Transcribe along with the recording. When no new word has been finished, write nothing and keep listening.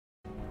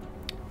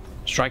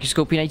Striker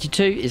Scorpion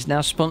 82 is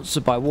now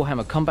sponsored by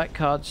Warhammer Combat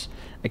Cards,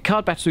 a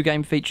card battle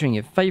game featuring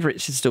your favourite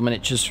Citadel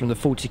miniatures from the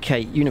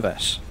 40k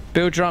universe.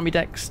 Build your army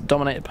decks,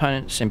 dominate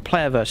opponents in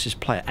player versus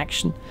player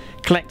action,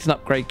 collect and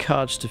upgrade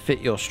cards to fit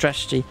your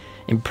strategy,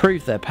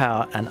 improve their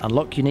power and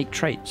unlock unique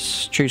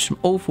traits. Choose from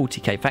all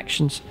 40k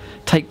factions,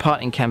 take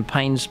part in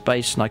campaigns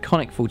based on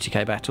iconic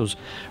 40k battles,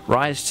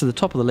 rise to the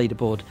top of the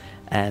leaderboard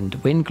and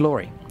win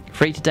glory.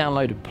 Free to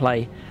download and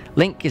play,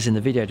 link is in the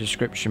video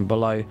description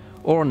below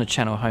or on the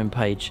channel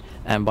homepage,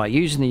 and by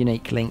using the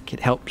unique link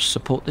it helps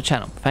support the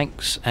channel.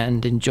 Thanks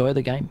and enjoy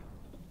the game.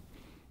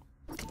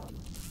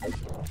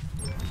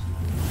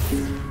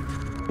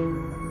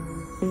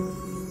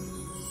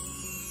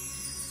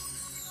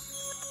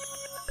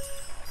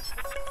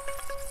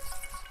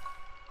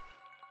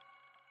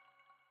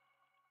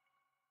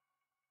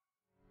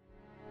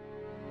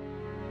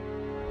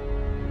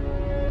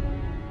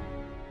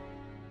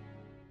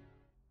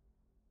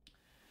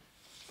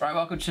 Right,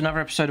 welcome to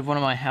another episode of one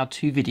of my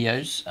how-to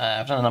videos.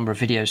 I've done a number of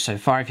videos so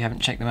far if you haven't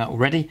checked them out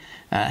already.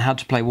 How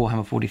to play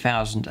Warhammer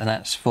 40,000, and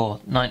that's for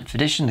 9th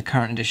edition, the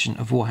current edition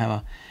of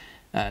Warhammer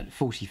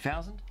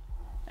 40,000.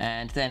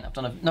 And then I've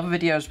done another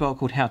video as well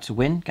called How to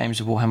Win,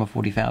 games of Warhammer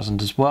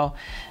 40,000 as well.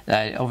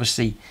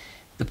 Obviously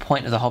the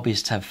point of the hobby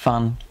is to have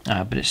fun,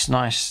 but it's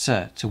nice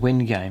to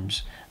win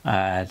games,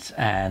 and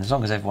as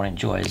long as everyone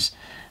enjoys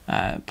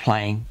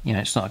playing, you know,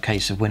 it's not a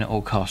case of win at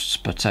all costs.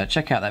 But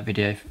check out that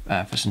video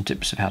for some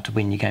tips of how to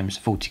win your games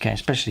of 40k,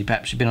 especially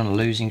perhaps you've been on a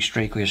losing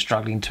streak or you're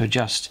struggling to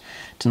adjust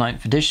to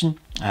 9th edition,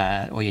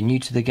 or you're new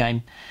to the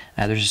game.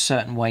 There's a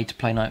certain way to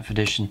play 9th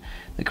edition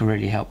that can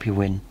really help you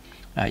win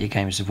your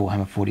games of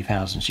Warhammer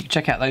 40,000. So you can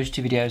check out those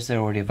two videos, they're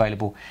already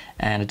available,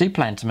 and I do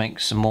plan to make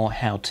some more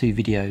how-to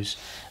videos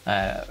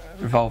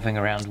revolving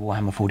around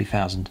Warhammer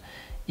 40,000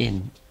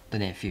 in the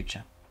near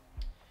future.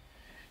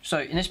 So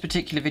in this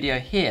particular video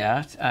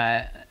here,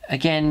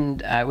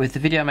 again, with the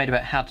video I made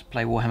about how to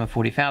play Warhammer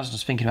 40,000, I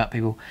was thinking about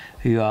people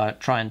who are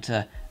trying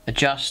to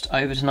adjust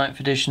over to 9th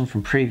edition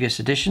from previous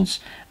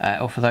editions,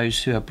 or for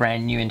those who are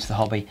brand new into the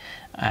hobby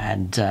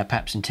and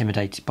perhaps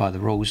intimidated by the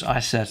rules. I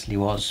certainly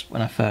was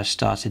when I first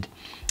started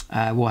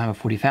Warhammer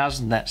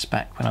 40,000. That's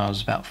back when I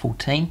was about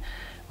 14,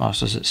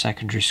 whilst I was at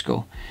secondary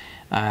school.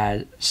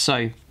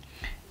 So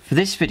for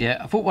this video,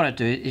 I thought what I'd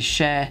do is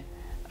share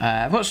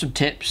I've got some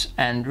tips,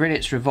 and really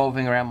it's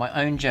revolving around my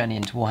own journey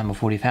into Warhammer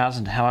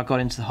 40,000, how I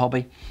got into the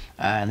hobby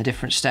and the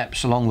different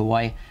steps along the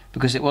way,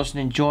 because it was an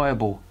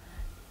enjoyable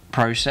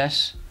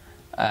process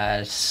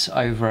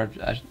over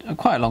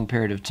quite a long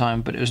period of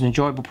time, but it was an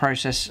enjoyable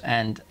process,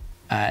 and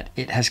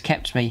it has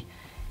kept me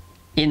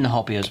in the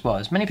hobby as well.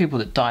 There's many people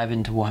that dive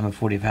into Warhammer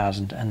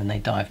 40,000 and then they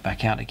dive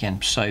back out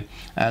again. So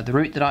the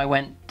route that I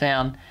went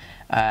down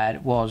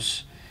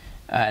was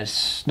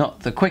not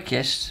the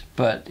quickest,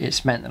 but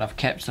it's meant that I've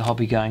kept the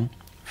hobby going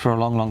for a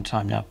long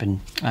time now. I've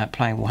been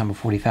playing Warhammer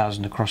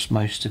 40,000 across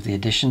most of the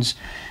editions,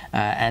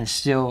 and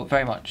still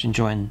very much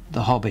enjoying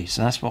the hobby.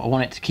 So that's what I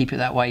want it to keep it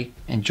that way.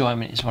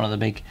 Enjoyment is one of the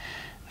big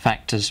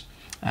factors,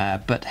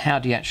 but how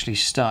do you actually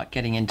start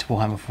getting into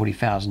Warhammer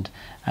 40,000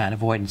 and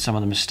avoiding some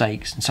of the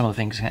mistakes and some of the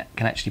things that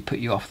can actually put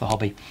you off the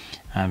hobby?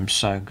 So I'm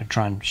going to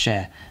try and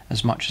share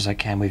as much as I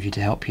can with you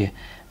to help you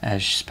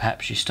as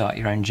perhaps you start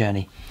your own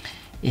journey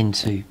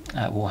into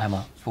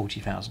Warhammer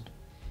 40,000.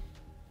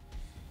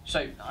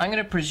 So I'm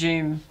going to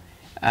presume,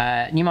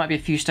 you might be a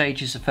few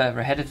stages further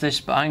ahead of this,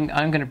 but I'm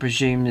going to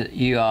presume that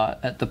you are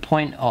at the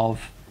point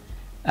of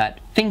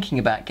thinking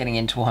about getting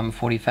into Warhammer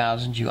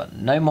 40,000. You've got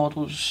no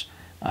models,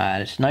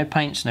 there's no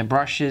paints, no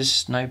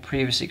brushes, no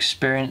previous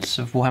experience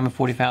of Warhammer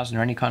 40,000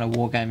 or any kind of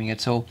wargaming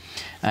at all,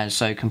 and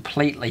so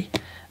completely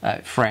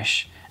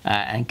fresh.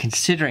 And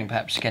considering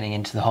perhaps getting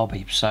into the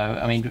hobby. So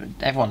I mean,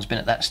 everyone's been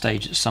at that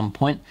stage at some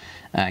point,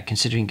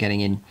 considering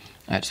getting in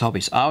to the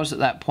hobby. So I was at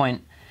that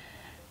point.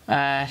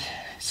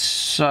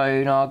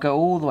 So I'll go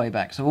all the way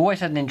back. So I've always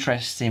had an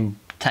interest in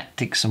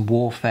tactics and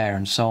warfare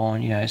and so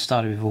on. You know, it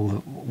started with all the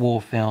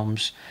war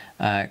films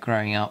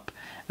growing up.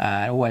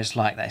 I always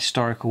liked that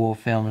historical war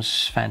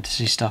films,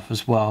 fantasy stuff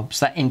as well.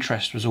 So that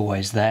interest was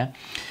always there.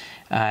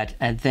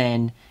 And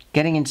then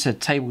getting into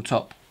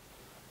tabletop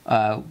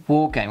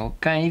war game, or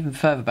going even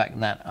further back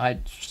than that, I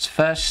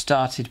first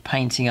started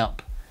painting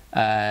up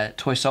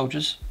toy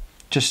soldiers,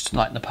 just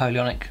like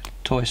Napoleonic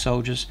toy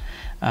soldiers.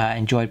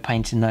 Enjoyed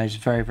painting those,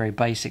 very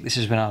basic. This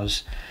is when I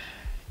was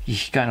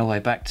going all the way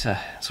back to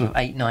sort of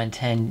 8, 9,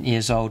 10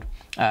 years old.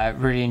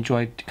 Really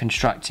enjoyed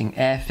constructing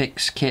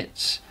airfix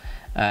kits,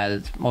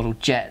 model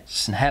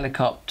jets and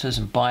helicopters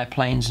and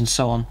biplanes and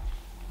so on.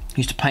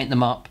 Used to paint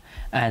them up,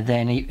 and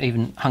then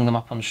even hung them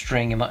up on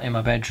string in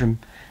my bedroom.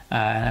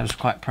 And I was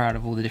quite proud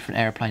of all the different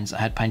airplanes that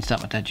I had painted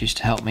up. My dad used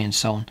to help me and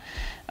so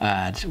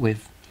on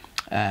with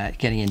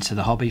getting into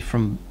the hobby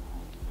from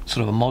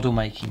sort of a model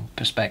making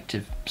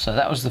perspective. So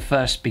that was the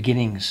first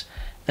beginnings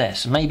there.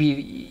 So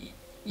maybe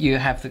you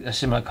have a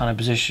similar kind of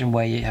position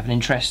where you have an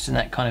interest in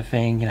that kind of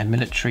thing, you know,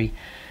 military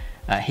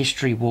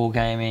history,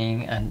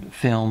 wargaming, and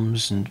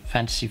films, and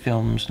fantasy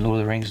films, and Lord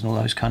of the Rings, and all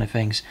those kind of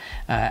things,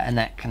 and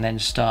that can then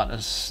start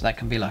as, that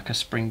can be like a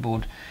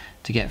springboard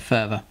to get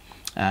further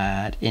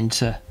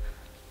into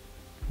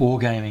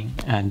wargaming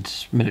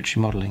and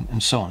military modelling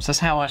and so on. So that's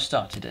how I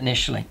started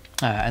initially,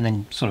 and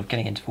then sort of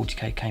getting into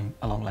 40k came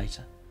along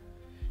later.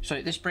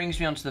 So this brings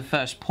me on to the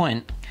first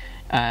point,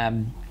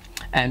 and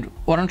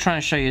what I'm trying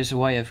to show you is a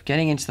way of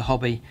getting into the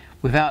hobby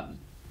without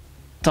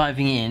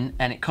diving in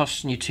and it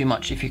costing you too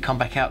much if you come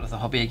back out of the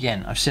hobby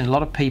again. I've seen a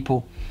lot of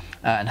people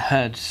and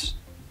heard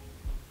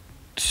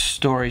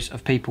stories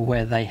of people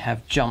where they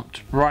have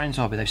jumped right into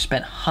the hobby. They've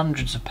spent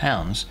hundreds of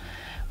pounds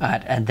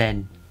and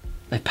then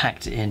they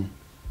packed it in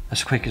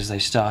as quick as they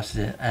started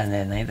it, and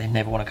then they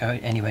never want to go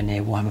anywhere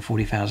near Warhammer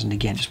 40,000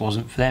 again. It just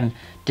wasn't for them,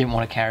 didn't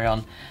want to carry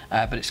on,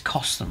 but it's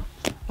cost them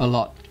a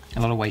lot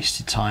of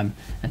wasted time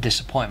and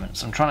disappointment.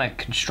 So I'm trying to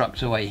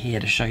construct a way here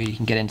to show you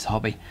can get into the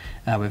hobby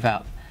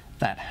without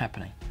that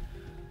happening.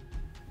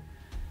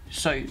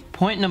 So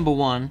point number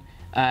one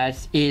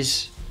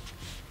is,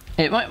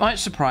 it might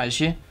surprise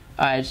you,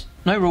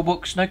 no rule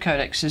books, no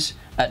codexes,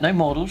 no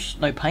models,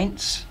 no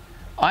paints.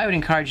 I would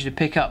encourage you to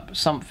pick up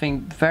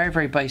something very,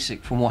 very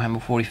basic from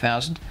Warhammer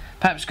 40,000.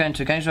 Perhaps go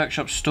into a Games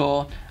Workshop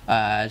store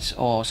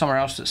or somewhere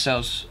else that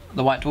sells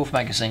the White Dwarf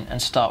magazine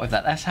and start with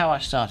that. That's how I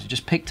started.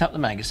 Just picked up the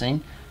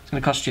magazine. It's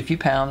going to cost you a few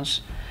pounds,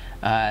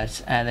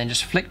 and then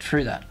just flicked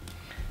through that.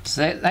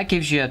 So that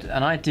gives you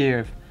an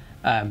idea of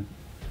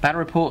battle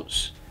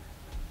reports,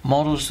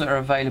 models that are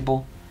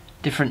available,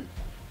 different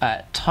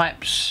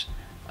types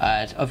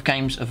of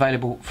games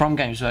available from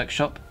Games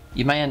Workshop.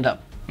 You may end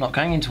up not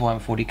going into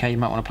Warhammer 40k, you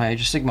might want to play Age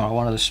of Sigmar or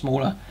one of the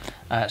smaller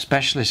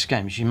specialist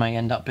games. You may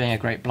end up being a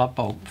great Blood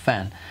Bowl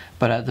fan,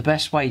 but the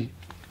best way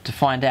to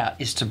find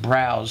out is to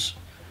browse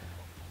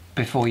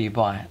before you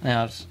buy.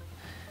 Now,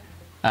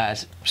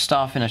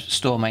 staff in a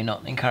store may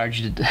not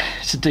encourage you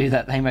to do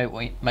that. They may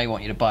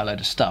want you to buy a load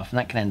of stuff, and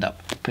that can end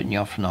up putting you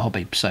off from the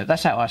hobby. So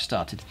that's how I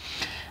started.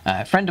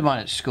 A friend of mine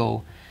at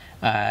school,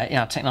 in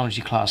our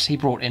technology class, he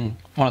brought in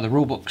one of the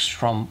rule books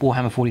from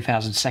Warhammer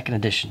 40,000 2nd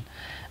edition,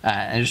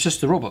 and it was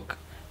just the rule book.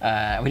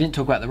 We didn't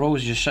talk about the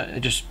rules.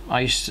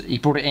 He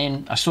brought it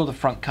in. I saw the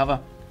front cover.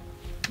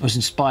 I was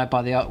inspired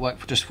by the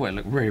artwork. Just thought it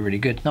looked really, really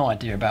good. No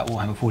idea about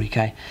Warhammer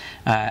 40k,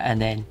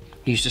 and then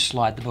he used to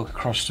slide the book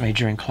across to me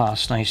during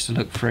class, and I used to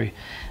look through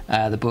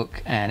the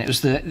book, and it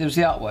was the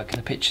artwork and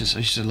the pictures. I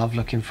used to love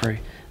looking through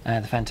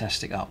the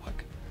fantastic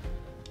artwork.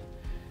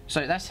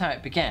 So that's how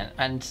it began,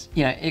 and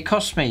you know, it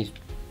cost me.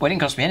 Well, it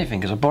didn't cost me anything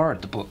because I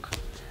borrowed the book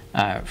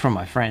from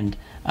my friend,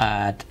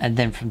 and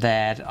then from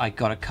there I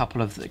got a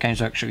couple of the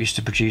Games Workshop used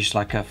to produce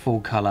like a full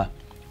colour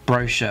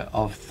brochure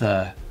of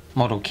the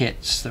model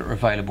kits that were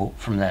available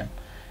from them,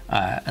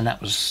 and that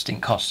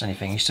didn't cost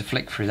anything. I used to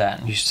flick through that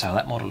and used to say, oh,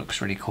 that model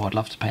looks really cool, I'd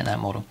love to paint that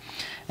model.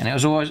 And I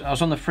was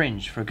on the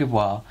fringe for a good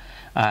while,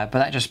 but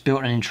that just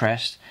built an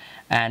interest,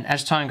 and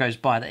as time goes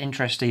by that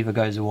interest either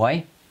goes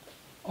away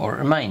or it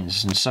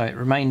remains, and so it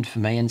remained for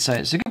me. And so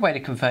it's a good way to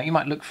confirm. You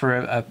might look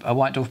for a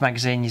White Dwarf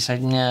magazine, you say,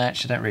 nah,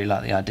 actually I don't really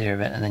like the idea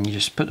of it, and then you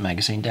just put the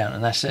magazine down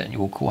and that's it, and you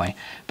walk away,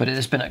 but it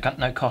has been at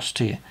no cost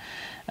to you.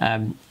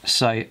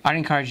 So I'd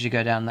encourage you to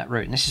go down that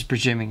route, and this is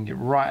presuming you're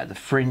right at the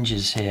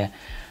fringes here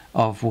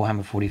of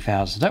Warhammer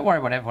 40,000. Don't worry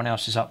what everyone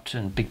else is up to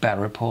and big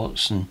battle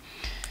reports and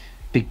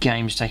big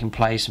games taking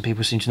place and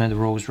people seem to know the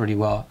rules really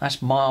well.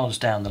 That's miles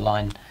down the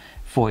line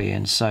for you,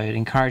 and so I'd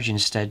encourage you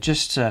instead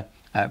just to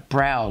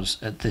browse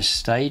at this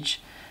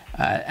stage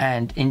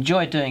and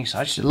enjoy doing so.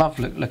 I just love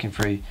looking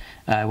through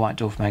White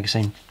Dwarf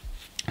magazine.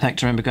 In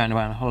fact, I remember going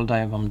away on a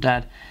holiday with Mum and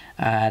Dad,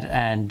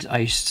 and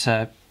I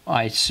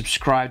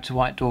subscribed to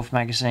White Dwarf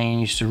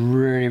magazine, used to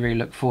really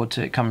look forward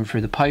to it coming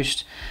through the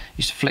post,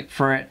 used to flick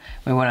through it.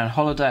 When we went on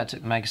holiday, I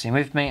took the magazine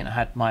with me, and I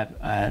had my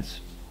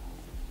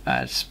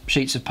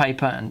sheets of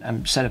paper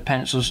and set of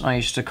pencils, and I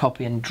used to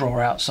copy and draw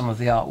out some of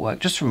the artwork,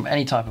 just from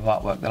any type of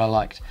artwork that I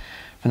liked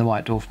from the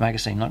White Dwarf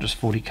magazine, not just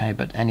 40k,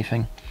 but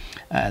anything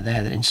there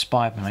that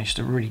inspired me. I used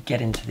to really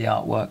get into the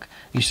artwork.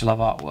 I used to love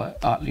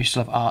artwork. Used to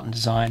love art and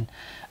design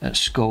at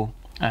school,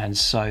 and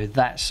so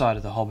that side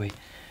of the hobby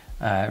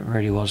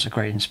really was a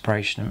great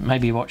inspiration. And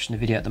maybe you're watching the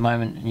video at the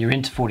moment and you're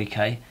into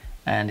 40k,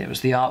 and it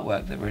was the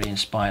artwork that really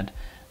inspired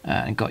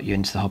and got you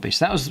into the hobby.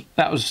 So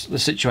that was the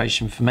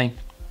situation for me,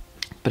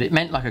 but it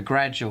meant like a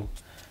gradual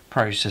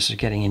process of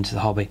getting into the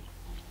hobby,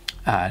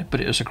 but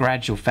it was a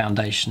gradual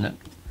foundation that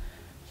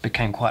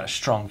became quite a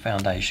strong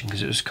foundation,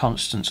 because it was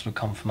constant sort of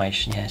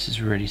confirmation. Yes, it's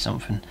really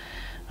something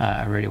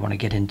I really want to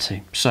get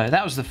into. So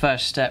that was the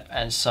first step,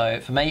 and so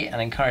for me,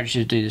 and I encourage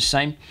you to do the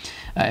same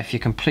if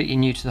you're completely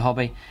new to the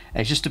hobby,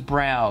 just to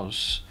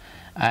browse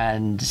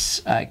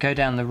and go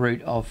down the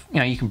route of, you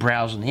know, you can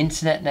browse on the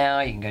internet now.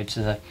 You can go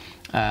to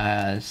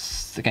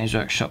the Games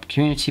Workshop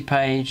community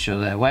page or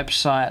their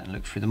website and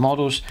look through the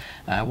models.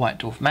 White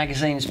Dwarf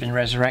magazine has been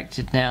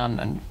resurrected now,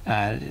 and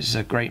it's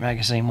a great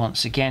magazine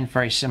once again,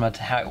 very similar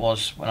to how it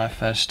was when I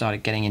first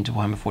started getting into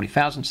Warhammer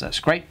 40,000, so that's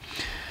great.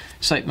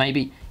 So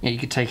maybe you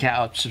could take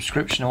out a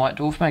subscription to White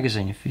Dwarf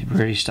magazine if you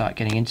really start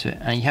getting into it,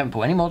 and you haven't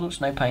bought any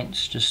models, no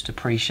paints, just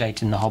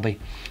appreciating the hobby,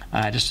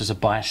 just as a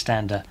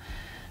bystander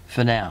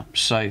for now.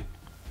 So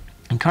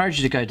encourage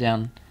you to go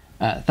down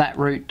that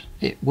route.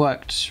 It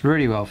worked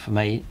really well for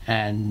me,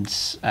 and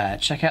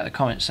check out the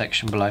comment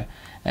section below.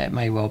 It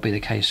may well be the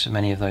case for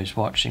many of those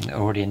watching that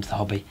are already into the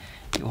hobby.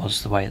 It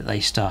was the way that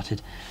they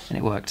started, and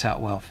it worked out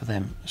well for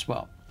them as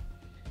well.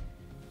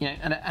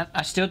 And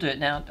I still do it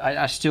now.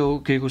 I still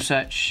Google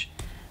search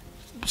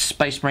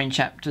Space Marine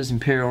chapters,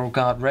 Imperial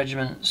Guard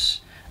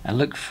regiments, and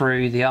look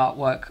through the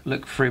artwork,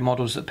 look through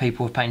models that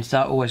people have painted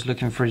out, always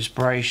looking for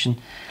inspiration.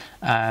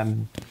 A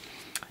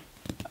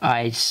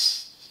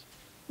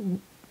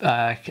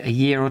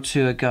year or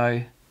two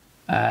ago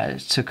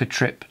took a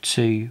trip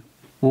to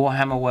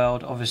Warhammer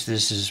World. Obviously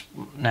this is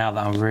now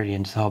that I'm really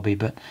into the hobby,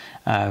 but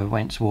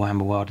went to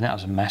Warhammer World, and that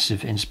was a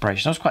massive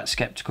inspiration. I was quite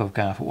skeptical of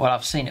going. I thought, well,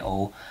 I've seen it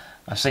all,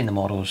 I've seen the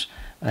models,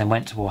 and then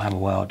went to Warhammer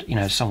World,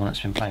 someone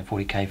that's been playing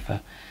 40k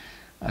for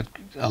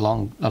a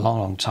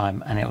long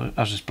time, and I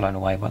was just blown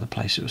away by the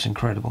place. It was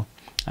incredible,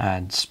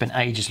 and spent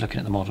ages looking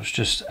at the models,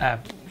 just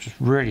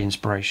really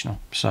inspirational.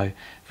 So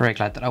very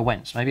glad that I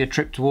went. So maybe a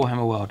trip to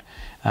Warhammer World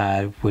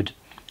would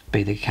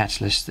be the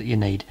catalyst that you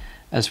need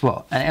as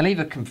well, and it'll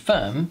either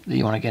confirm that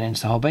you want to get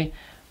into the hobby,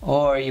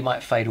 or you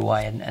might fade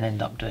away and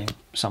end up doing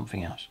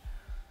something else.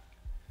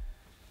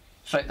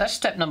 So that's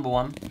step number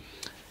one.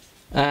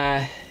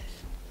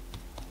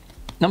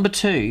 Number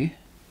two,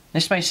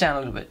 this may sound a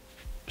little bit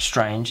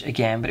strange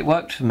again, but it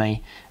worked for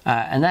me,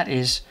 and that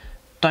is,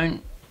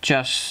 don't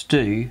just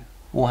do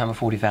Warhammer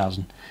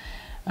 40,000.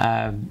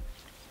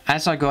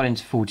 As I got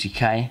into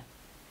 40k,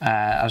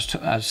 I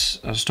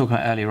was talking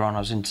about earlier on, I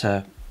was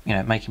into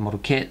making model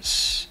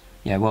kits,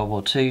 World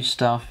War II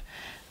stuff.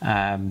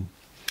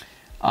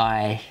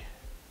 My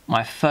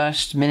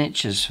first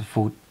miniatures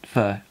for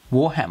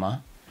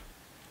Warhammer,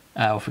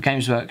 or for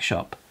Games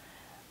Workshop,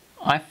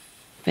 I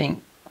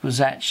think was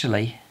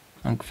actually,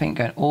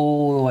 going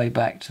all the way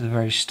back to the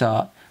very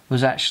start,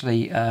 was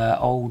actually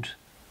old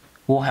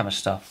Warhammer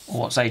stuff,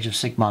 or what's Age of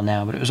Sigmar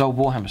now, but it was old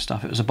Warhammer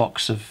stuff. It was a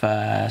box of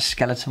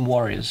Skeleton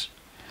Warriors,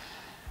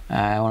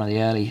 one of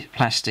the early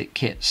plastic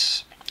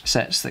kits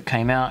sets that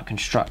came out.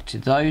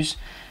 Constructed those,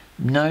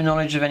 no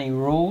knowledge of any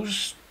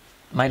rules,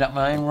 made up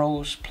my own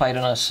rules, played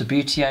on a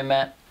Subutio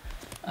mat,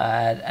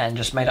 and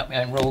just made up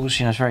my own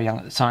rules. I was very young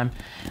at the time.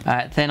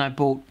 Then I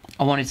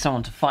wanted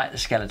someone to fight the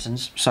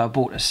skeletons, so I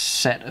bought a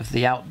set of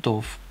the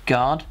Outdoor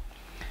Guard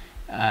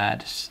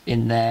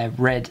in their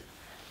red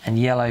and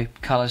yellow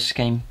colour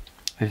scheme,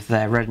 with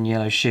their red and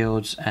yellow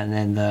shields, and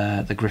then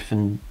the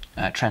Griffin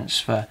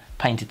transfer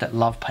painted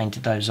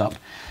those up.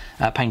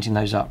 Painting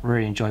those up,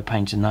 really enjoyed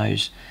painting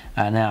those.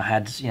 Now I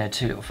had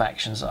two little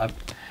factions that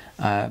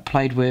I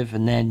played with,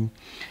 and then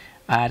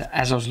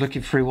as I was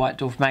looking through White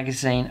Dwarf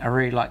magazine, I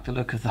really liked the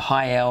look of the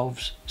High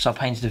Elves, so I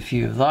painted a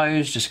few of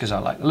those just because I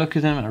like the look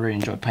of them, and I really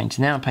enjoyed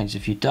painting them. I painted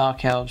a few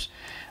Dark Elves,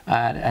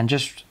 and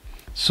just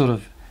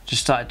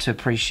started to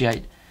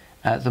appreciate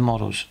the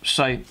models.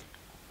 So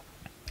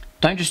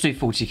don't just do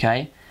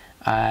 40k,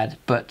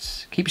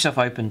 but keep yourself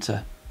open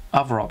to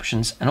other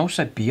options, and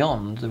also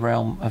beyond the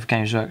realm of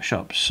Games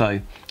Workshop. So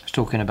I was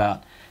talking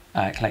about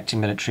collecting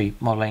military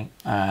modelling.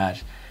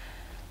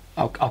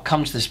 I'll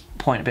come to this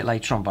point a bit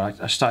later on, but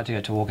I started to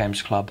go to War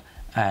Games Club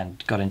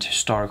and got into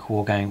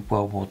historical wargaming,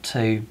 World War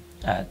II,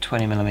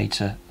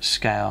 20mm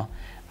scale.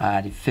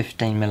 I did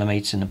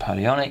 15mm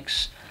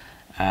Napoleonics,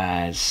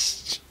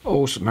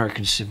 also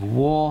American Civil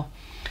War.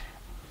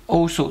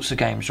 All sorts of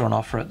games are on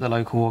offer at the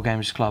local War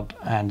Games Club,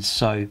 and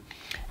so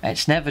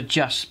it's never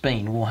just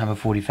been Warhammer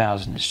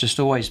 40,000. It's just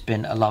always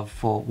been a love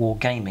for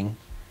wargaming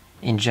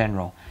in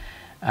general,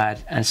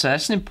 and so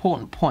that's an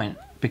important point,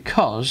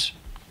 because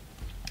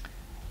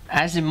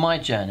as in my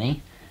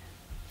journey,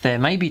 there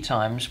may be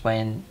times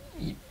when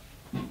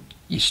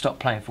you stop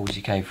playing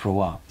 40k for a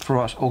while, for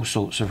all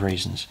sorts of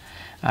reasons.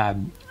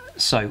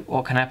 So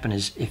what can happen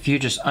is, if you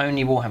just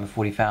only Warhammer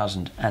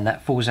 40,000 and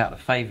that falls out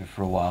of favour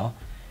for a while,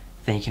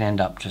 then you can end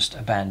up just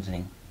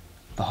abandoning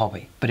the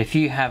hobby. But if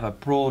you have a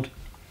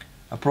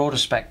broader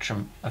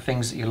spectrum of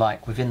things that you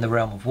like within the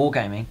realm of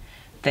wargaming,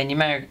 then you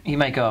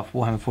may go off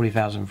Warhammer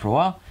 40,000 for a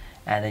while,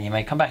 and then you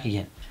may come back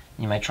again.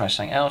 You may try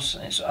something else.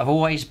 I've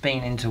always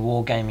been into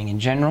wargaming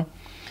in general,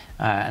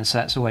 and so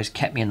that's always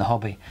kept me in the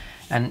hobby.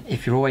 And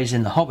if you're always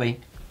in the hobby,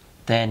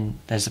 then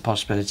there's the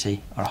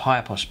possibility, or a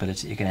higher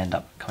possibility, you can end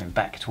up coming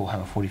back to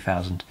Warhammer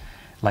 40,000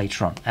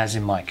 later on, as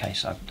in my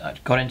case. I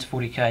got into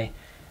 40k,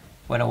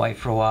 went away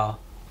for a while,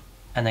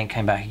 and then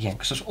came back again,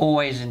 because I was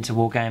always into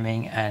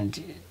wargaming, and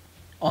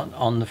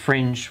on the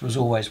fringe was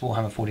always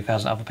Warhammer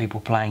 40,000, other people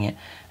playing it,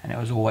 and it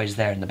was always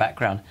there in the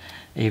background,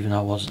 even though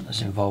I wasn't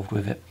as involved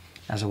with it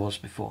as I was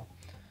before.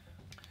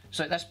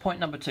 So that's point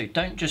number two.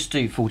 Don't just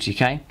do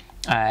 40k.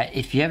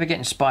 If you ever get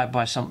inspired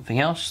by something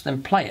else,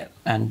 then play it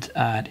and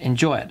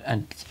enjoy it.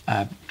 And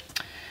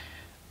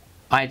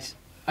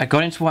I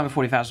got into Warhammer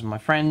 40,000 with my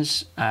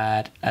friends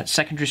at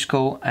secondary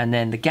school, and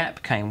then the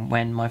gap came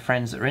when my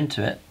friends that are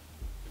into it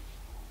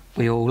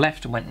we all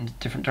left and went in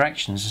different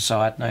directions, and so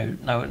I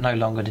no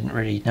longer didn't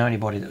really know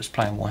anybody that was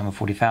playing Warhammer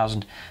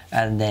 40,000,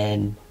 and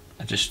then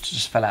I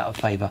just fell out of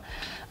favour.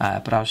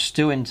 But I was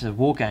still into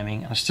wargaming,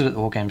 and I was still at the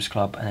War Games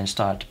Club, and then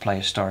started to play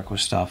historical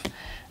stuff,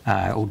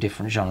 all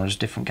different genres,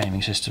 different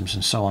gaming systems,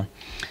 and so on.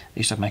 I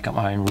used to make up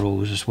my own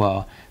rules as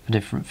well for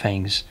different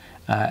things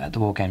at the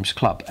War Games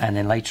Club, and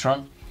then later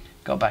on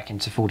got back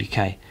into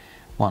 40k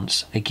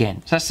once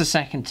again. So that's the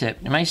second tip.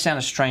 It may sound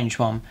a strange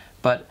one,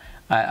 but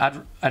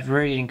I'd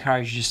really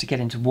encourage you just to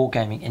get into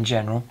wargaming in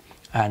general,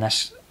 and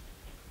that's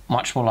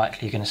much more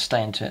likely you're going to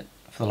stay into it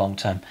for the long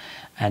term.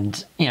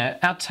 And you know,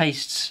 our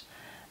tastes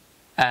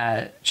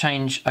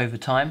change over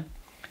time,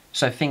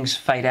 so things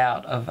fade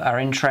out of our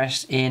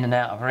interest, in and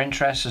out of our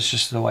interest. It's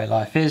just the way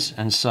life is,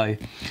 and so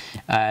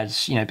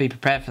you know, be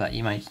prepared for that.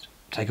 You may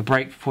take a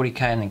break for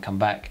 40k and then come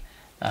back.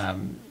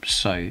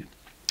 So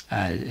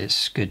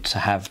it's good to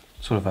have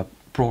sort of a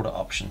broader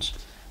options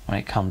when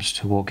it comes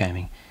to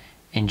wargaming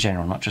in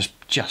general, not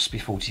just be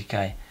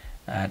 40k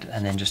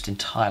and then just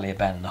entirely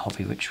abandon the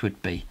hobby, which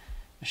would be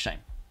a shame.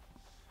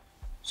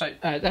 So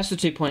that's the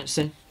 2 points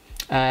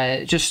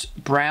then.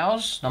 Just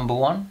browse, number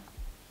one,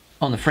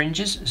 on the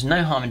fringes. There's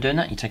no harm in doing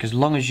that. You take as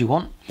long as you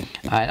want.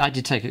 I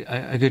did take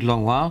a good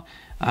long while.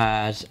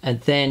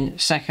 And then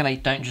secondly,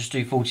 don't just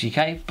do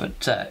 40k, but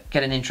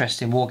get an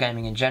interest in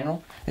wargaming in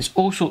general. There's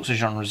all sorts of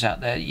genres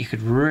out there that you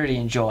could really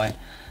enjoy,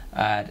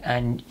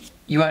 and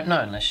you won't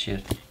know unless you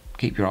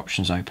keep your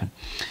options open.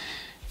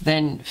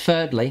 Then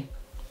thirdly,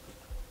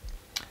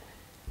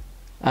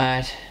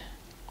 I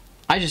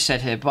just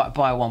said here,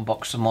 buy one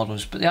box of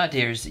models, but the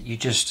idea is that you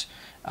just,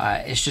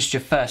 it's just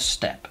your first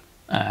step.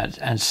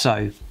 And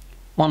so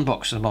one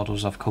box of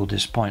models I've called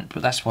this point,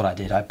 but that's what I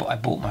did. I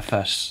bought my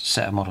first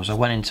set of models. I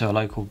went into a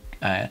local,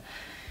 it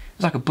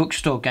was like a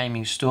bookstore,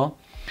 gaming store,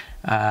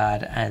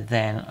 and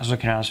then I was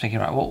looking around, I was thinking,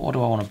 right, what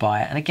do I want to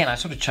buy? And again, I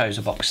sort of chose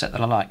a box set that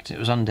I liked. It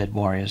was Undead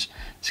Warriors,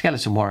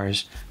 Skeleton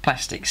Warriors,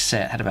 plastic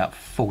set, had about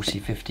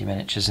 40-50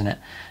 miniatures in it,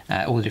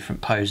 all the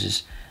different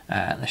poses,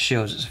 and the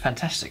shields. It was a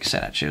fantastic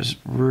set, actually. It was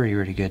really,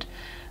 really good.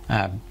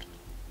 And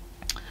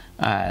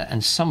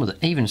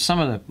even some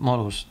of the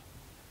models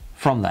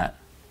from that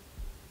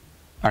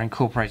are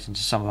incorporated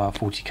into some of our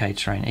 40k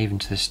terrain, even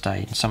to this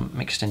day, and some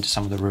mixed into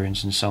some of the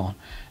ruins and so on.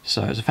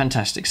 So it was a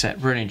fantastic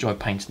set. Really enjoyed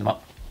painting them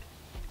up.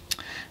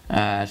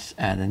 And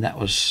then that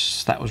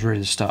was really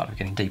the start of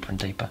getting deeper and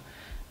deeper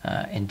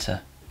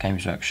into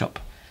Games Workshop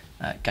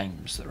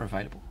games that are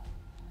available.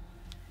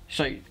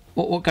 So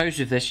what goes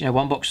with this, you know,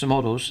 one box of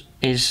models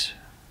is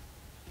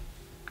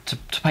to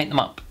paint them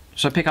up.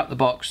 So I pick up the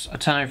box, I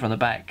turn over on the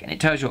back, and it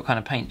tells you what kind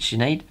of paints you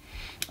need.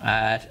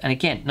 And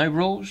again, no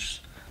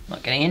rules. I'm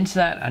not getting into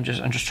that. I'm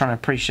just trying to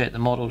appreciate the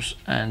models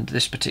and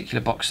this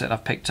particular box set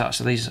I've picked up.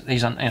 So these are, you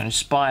know,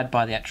 inspired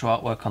by the actual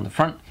artwork on the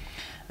front.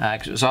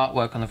 Because it was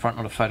artwork on the front,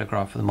 not a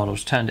photograph of the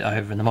models. Turned it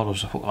over, and the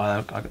models, I thought,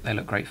 oh, they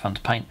look great fun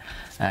to paint.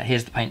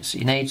 Here's the paints that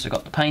you need. So I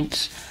got the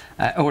paints.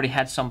 Already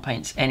had some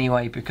paints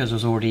anyway, because I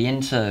was already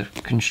into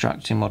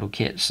constructing model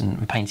kits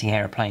and painting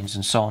aeroplanes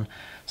and so on.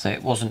 So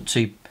it wasn't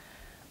too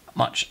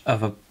much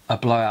of a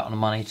blowout on the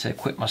money to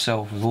equip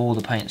myself with all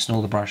the paints and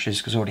all the brushes,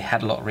 because I already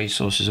had a lot of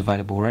resources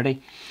available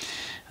already.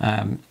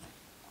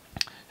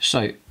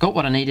 So got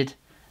what I needed.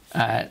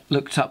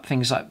 Looked up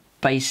things like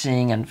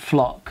basing and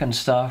flock and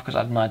stuff, because I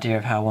had an idea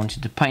of how I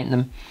wanted to paint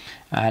them,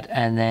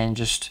 and then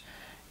just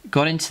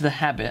got into the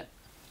habit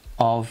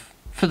of,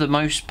 for the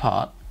most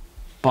part,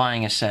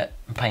 buying a set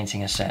and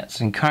painting a set.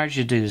 So I encourage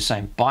you to do the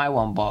same. Buy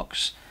one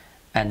box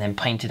and then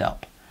paint it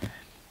up.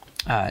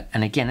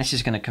 And again, this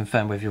is going to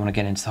confirm whether you want to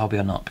get into the hobby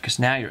or not, because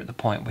now you're at the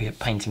point where you're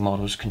painting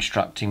models,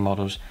 constructing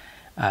models,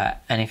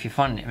 and if you're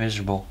finding it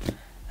miserable,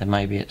 then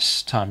maybe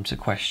it's time to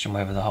question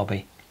whether the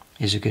hobby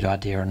is a good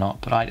idea or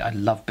not. But I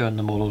love building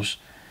the models,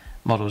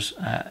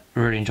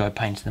 really enjoyed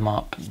painting them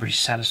up, really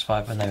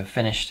satisfied when they were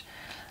finished,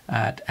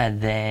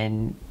 and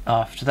then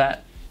after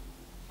that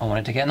I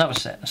wanted to get another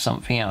set of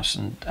something else,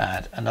 and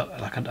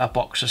like a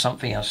box of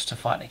something else to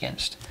fight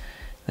against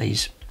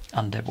these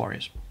undead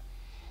warriors.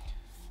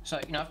 So,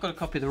 you know, I've got a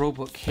copy of the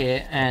rulebook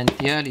here, and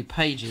the early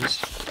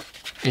pages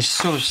is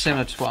sort of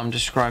similar to what I'm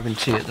describing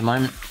to you at the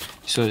moment.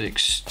 So,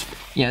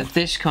 you know,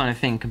 this kind of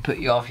thing can put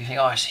you off. You think,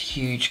 oh, it's a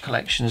huge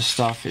collection of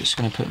stuff, it's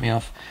going to put me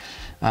off.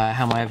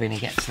 How am I ever going to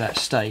get to that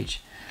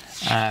stage?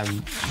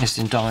 It's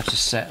the Indomitus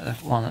set, the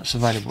one that's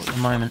available at the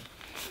moment.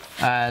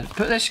 But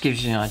this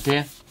gives you an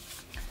idea.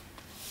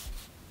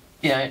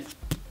 You know,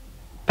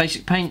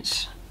 basic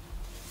paints,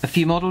 a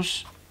few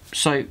models.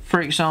 So,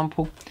 for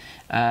example,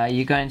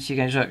 you go into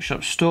your Games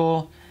Workshop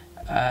store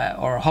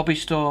or a hobby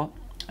store,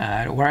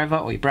 wherever,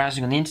 or you're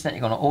browsing on the internet,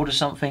 you're going to order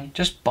something,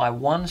 just buy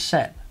one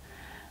set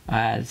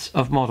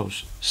of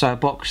models. So a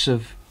box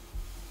of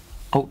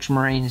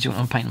Ultramarines, you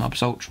want to paint them up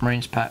as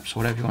Ultramarines perhaps,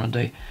 whatever you want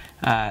to do,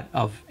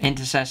 of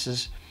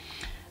Intercessors.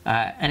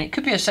 And it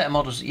could be a set of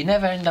models that you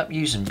never end up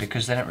using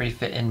because they don't really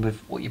fit in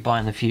with what you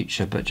buy in the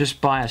future, but just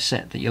buy a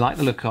set that you like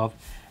the look of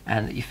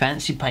and that you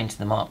fancy painting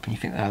them up and you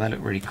think, oh, they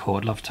look really cool,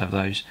 I'd love to have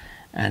those,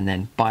 and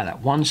then buy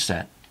that one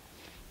set,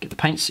 get the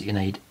paints that you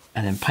need,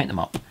 and then paint them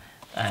up.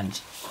 and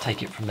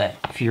take it from there.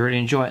 If you really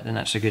enjoy it, then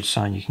that's a good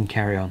sign, you can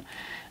carry on.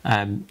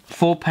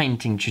 For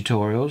painting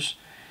tutorials,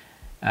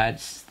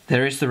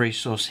 there is the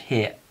resource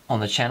here on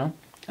the channel,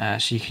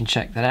 so you can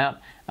check that out.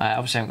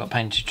 Obviously I haven't got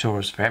painting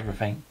tutorials for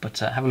everything, but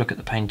have a look at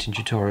the painting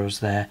tutorials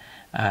there,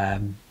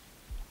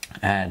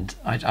 and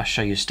I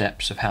show you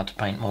steps of how to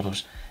paint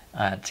models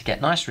to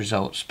get nice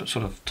results, but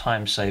sort of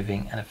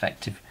time-saving and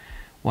effective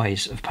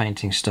ways of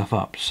painting stuff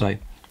up. So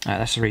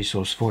that's a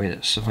resource for you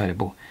that's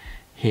available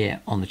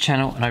here on the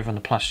channel, and over on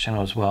the Plus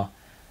channel as well.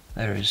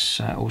 There is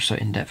also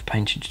in-depth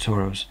painting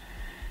tutorials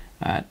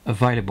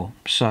available.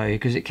 So,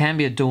 because it can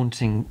be a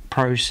daunting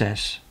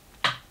process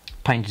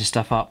painting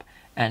stuff up,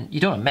 and you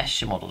don't want to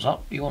mess your models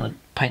up. You want to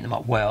paint them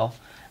up well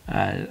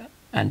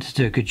and to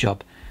do a good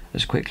job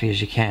as quickly as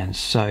you can.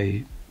 So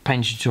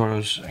painting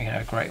tutorials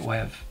are a great way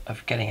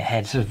of getting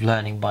ahead, sort of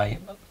learning by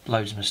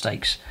loads of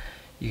mistakes.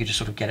 You can just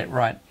sort of get it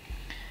right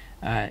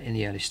in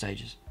the early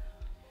stages.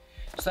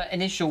 So that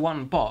initial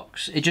one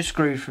box, it just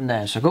grew from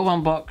there. So I got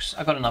one box,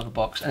 I got another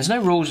box, and there's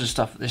no rules and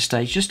stuff at this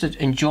stage, just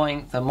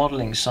enjoying the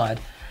modelling side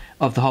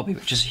of the hobby,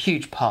 which is a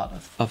huge part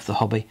of the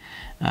hobby,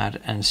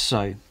 and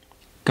so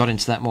got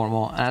into that more and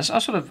more. And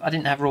I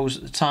didn't have rules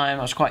at the time.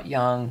 I was quite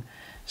young,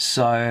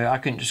 so I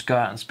couldn't just go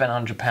out and spend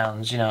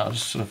 £100. I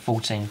was sort of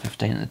 14,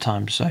 15 at the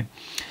time, so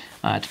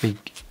I had to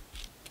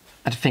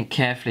think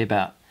carefully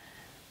about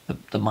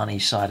the money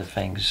side of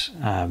things.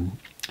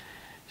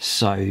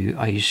 So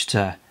I used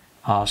to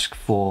ask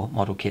for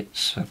model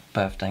kits for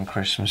birthday and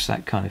Christmas,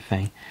 that kind of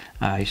thing.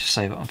 I used to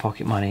save up my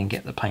pocket money and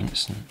get the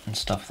paints and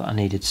stuff that I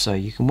needed. So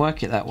you can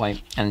work it that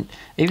way, and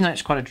even though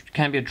it's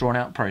can be a drawn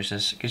out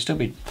process, it can still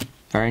be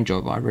very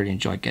enjoyable. I really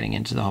enjoyed getting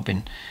into the hobby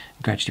and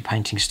gradually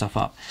painting stuff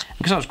up.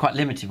 Because I was quite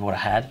limited with what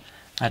I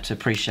had to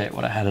appreciate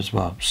what I had as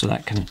well. So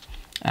that can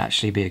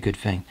actually be a good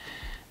thing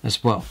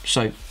as well.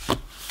 So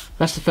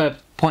that's the third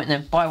point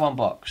then. Buy one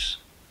box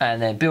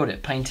and then build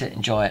it, paint it,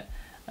 enjoy it,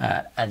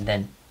 and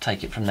then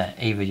take it from there.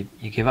 Either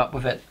you give up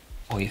with it,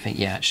 or you think,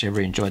 yeah, actually I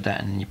really enjoyed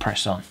that, and then you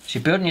press on. So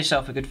you're building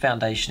yourself a good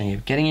foundation, and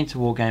you're getting into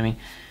wargaming,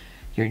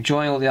 you're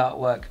enjoying all the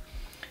artwork,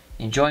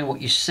 you're enjoying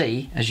what you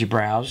see as you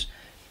browse,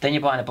 then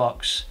you're buying a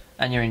box,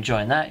 and you're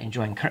enjoying that,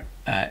 enjoying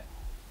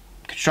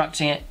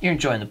constructing it, you're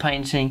enjoying the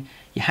painting,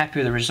 you're happy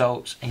with the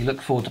results, and you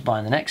look forward to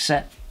buying the next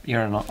set.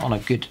 You're on a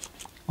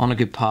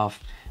good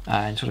path,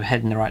 and sort of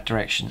heading in the right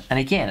direction. And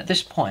again, at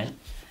this point,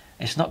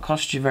 it's not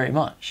cost you very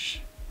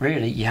much.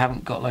 Really, you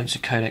haven't got loads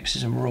of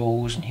codexes and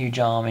rules and huge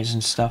armies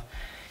and stuff.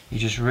 You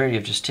just really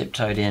have just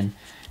tiptoed in,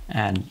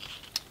 and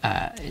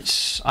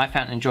I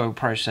found an enjoyable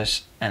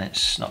process, and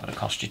it's not going to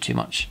cost you too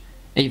much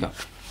either.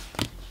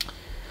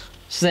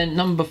 So then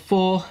number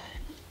 4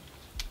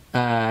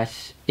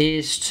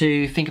 is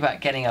to think about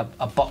getting a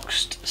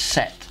boxed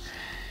set.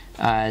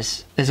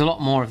 There's a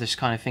lot more of this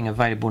kind of thing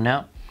available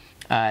now.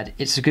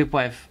 It's a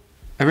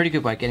really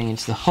good way of getting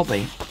into the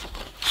hobby.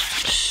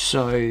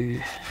 So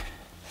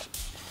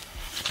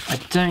I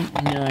don't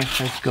know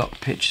if I've got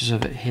pictures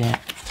of it here.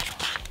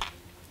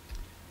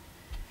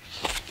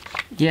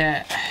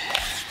 Yeah.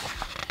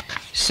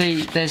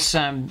 See, there's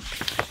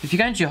if you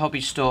go into your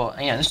hobby store,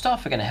 the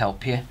staff are going to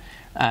help you,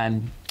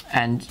 and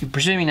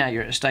presuming now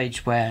you're at a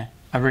stage where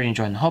I'm really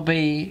enjoying the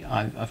hobby.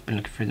 I've been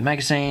looking through the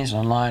magazines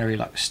online. I really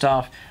like the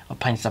staff. I've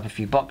painted up a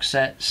few box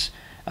sets,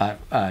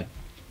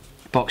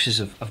 boxes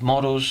of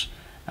models.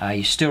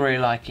 You still really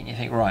like it, and you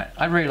think, right,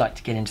 I'd really like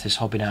to get into this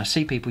hobby now. I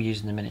see people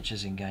using the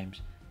miniatures in games,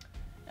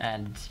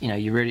 and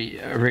you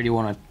really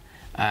want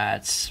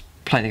to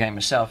play the game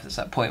myself. It's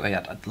that point where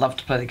I'd love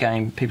to play the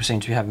game. People seem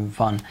to be having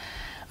fun,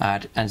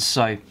 and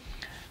so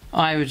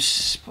I would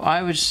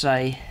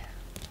say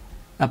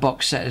a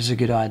box set is a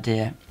good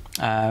idea.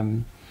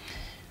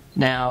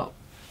 Now,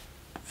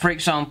 for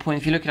example,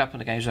 if you look it up on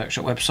the Games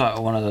Workshop website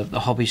or one of the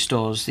hobby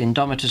stores, the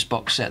Indomitus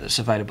box set that's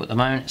available at the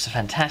moment, it's a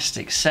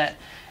fantastic set.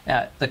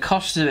 The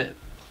cost of it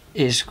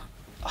is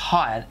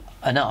high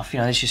enough,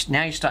 now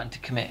you're starting to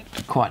commit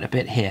quite a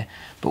bit here.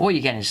 But what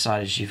you get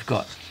inside is you've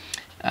got,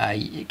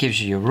 it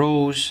gives you your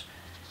rules,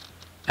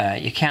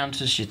 your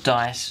counters, your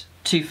dice,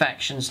 2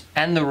 factions,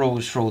 and the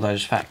rules for all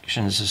those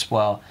factions as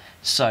well.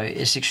 So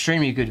it's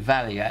extremely good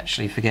value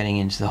actually for getting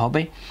into the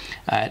hobby.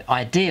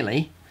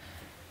 Ideally,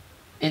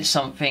 it's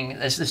something,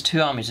 there's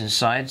 2 armies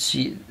inside, so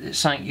it's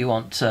something you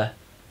want to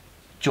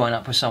join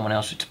up with someone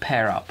else, to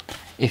pair up.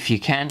 If you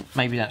can,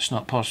 maybe that's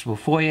not possible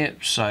for you,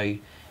 so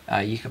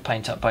you could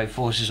paint up both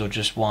forces or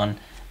just one,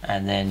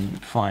 and then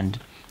find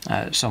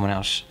someone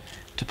else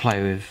to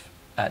play with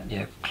at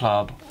your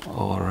club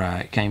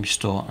or game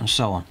store and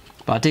so on.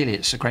 But ideally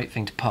it's a great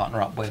thing to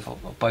partner up with, or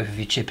both of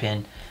you chip in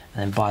and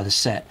then buy the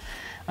set.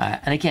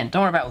 And again,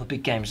 don't worry about all the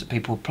big games that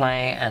people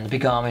play and the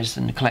big armies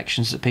and the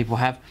collections that people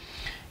have.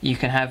 You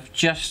can have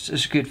just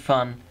as good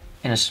fun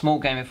in a small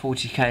game of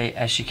 40k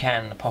as you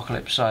can an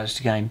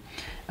apocalypse-sized game.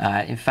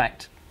 In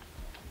fact,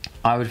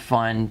 I would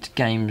find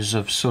games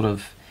of sort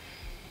of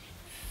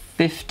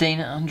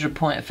 1,500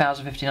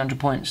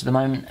 points at the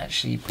moment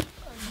actually a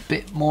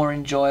bit more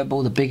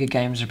enjoyable. The bigger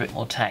games are a bit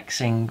more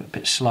taxing, a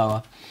bit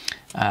slower.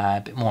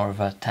 a bit more of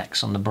a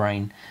tax on the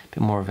brain, a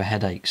bit more of a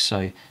headache.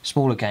 So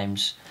smaller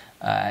games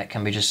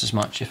can be just as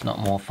much, if not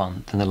more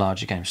fun than the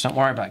larger games. So don't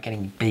worry about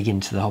getting big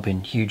into the hobby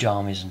and huge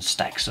armies and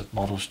stacks of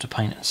models to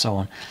paint and so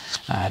on.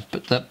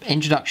 But the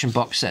introduction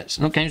box sets,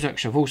 not Games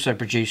Workshop, have also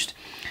produced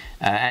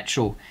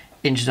actual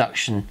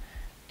introduction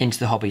into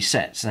the hobby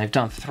sets, and they've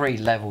done 3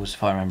 levels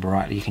if I remember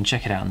rightly. You can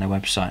check it out on their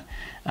website.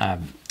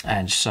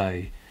 And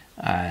so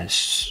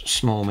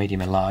small,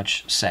 medium and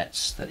large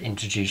sets that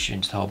introduce you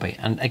into the hobby,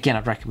 and again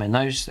I'd recommend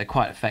those. They're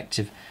quite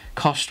effective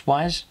cost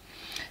wise,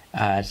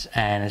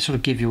 and they sort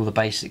of give you all the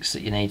basics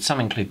that you need.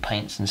 Some include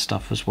paints and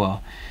stuff as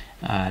well,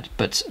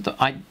 but the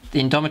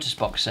Indomitus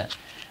box set,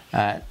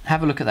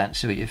 have a look at that and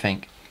see what you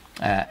think.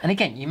 And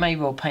again, you may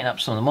well paint up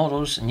some of the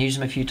models and use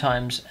them a few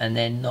times and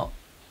then not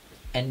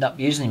end up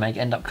using them,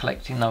 end up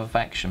collecting another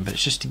faction, but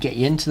it's just to get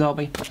you into the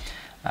hobby.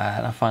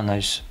 And I find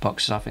those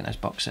boxes, I think those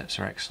box sets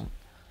are excellent.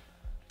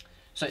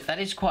 So that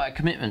is quite a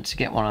commitment to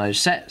get one of those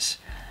sets,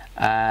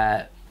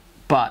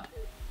 but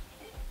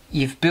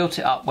you've built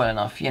it up well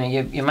enough. You know,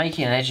 you're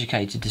making an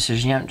educated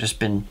decision. You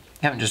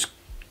haven't just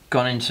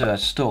gone into a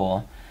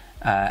store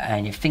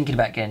and you're thinking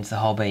about getting into the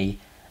hobby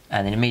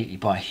and then immediately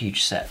buy a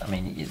huge set. I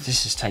mean,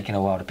 this has taken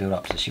a while to build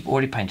up to this. You've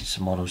already painted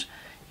some models.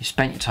 You've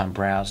spent your time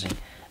browsing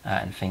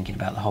and thinking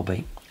about the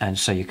hobby, and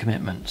so your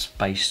commitment's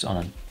based on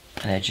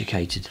an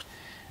educated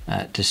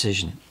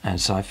decision. And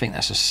so I think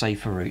that's a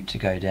safer route to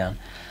go down.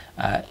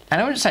 And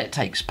I wouldn't say it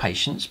takes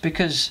patience,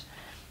 because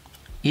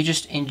you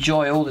just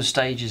enjoy all the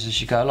stages as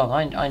you go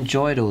along. I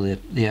enjoyed all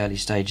the early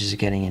stages of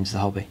getting into the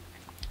hobby.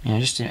 You know,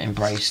 just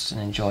embraced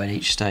and enjoyed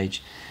each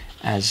stage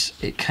as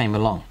it came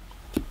along.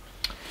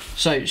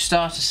 So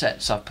starter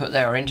sets I've put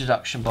there, are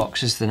introduction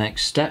boxes, the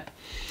next step.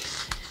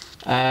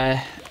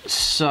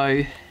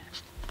 So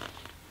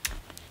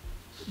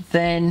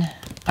then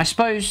I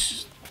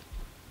suppose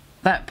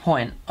that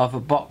point of a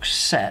box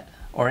set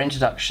or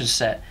introduction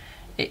set,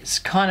 it's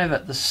kind of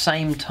at the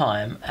same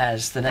time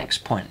as the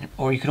next point,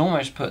 or you can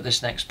almost put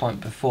this next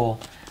point before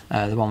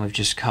the one we've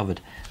just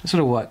covered. They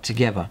sort of work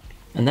together,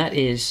 and that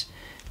is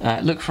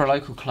look for a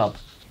local club,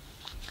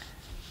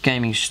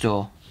 gaming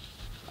store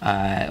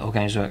or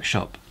Games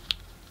Workshop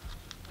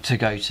to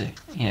go to.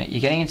 You know,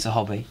 you're getting into the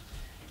hobby,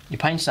 you're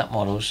painting up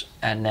models,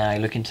 and now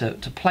you're looking to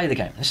play the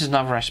game. This is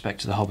another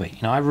aspect of the hobby.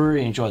 You know, I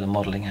really enjoy the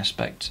modelling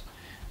aspect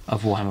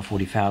of Warhammer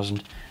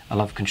 40,000. I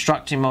love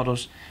constructing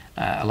models,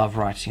 I love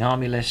writing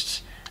army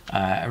lists,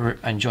 I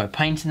enjoy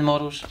painting the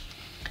models,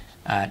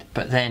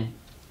 but then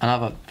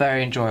another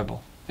very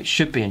enjoyable, it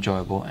should be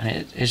enjoyable, and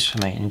it is for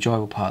me, an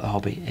enjoyable part of the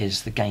hobby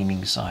is the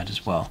gaming side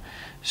as well.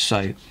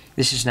 So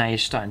this is now you're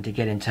starting to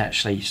get into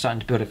you're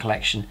starting to build a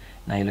collection,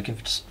 now you're looking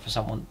for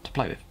someone to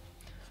play with.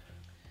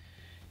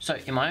 So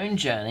in my own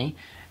journey,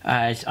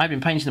 I've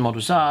been painting the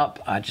models up,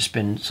 I've just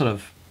been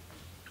sort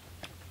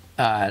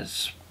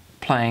of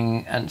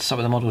playing and some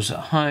of the models at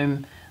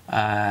home,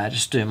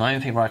 just doing my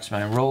own thing, writing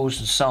my own rules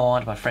and so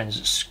on, my friends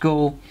at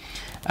school.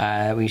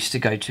 We used to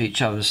go to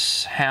each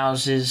other's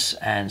houses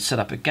and set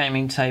up a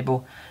gaming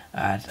table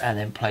and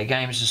then play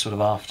games just sort of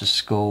after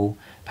school,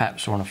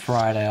 perhaps on a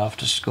Friday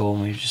after school,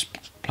 and we were just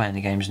playing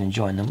the games and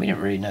enjoying them. We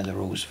didn't really know the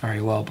rules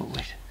very well, but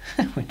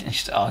we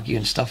used to argue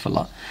and stuff a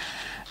lot.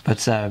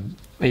 But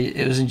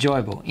it was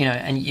enjoyable, you know,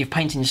 and you're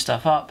painting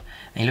stuff up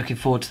and you're looking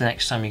forward to the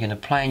next time you're going to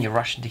play, and you're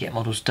rushing to get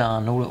models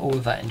done, all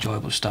of that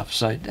enjoyable stuff.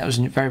 So that was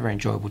a very, very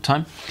enjoyable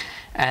time.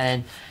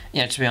 And,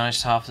 you know, to be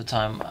honest, half the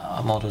time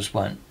our models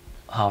weren't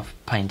half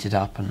painted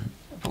up,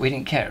 but we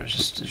didn't care. It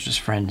was just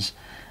friends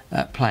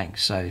playing.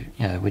 So,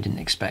 you know, we didn't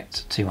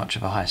expect too much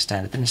of a high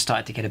standard. Then it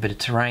started to get a bit of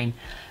terrain.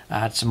 I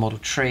had some model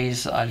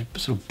trees that I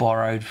sort of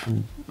borrowed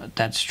from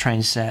Dad's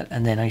train set,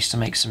 and then I used to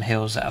make some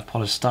hills out of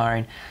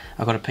polystyrene.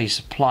 I got a piece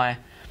of ply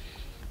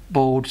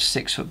board,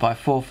 6 foot by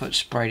 4 foot,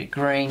 sprayed it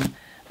green,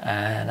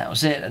 and that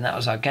was it. And that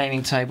was our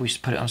gaming table. We used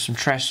to put it on some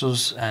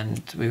trestles,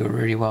 and we were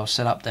really well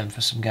set up then for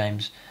some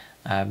games.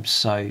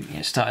 So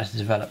it started to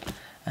develop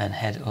and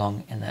head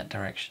along in that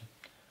direction.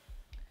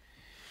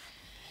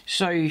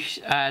 So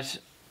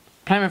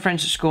playing with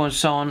friends at school and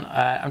so on,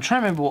 I'm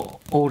trying to remember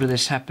what order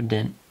this happened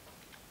in.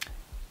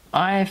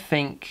 I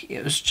think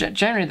it was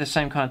generally the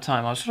same kind of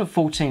time. I was sort of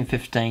 14,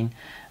 15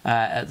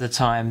 at the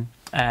time,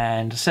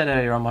 and I said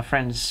earlier on, my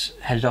friends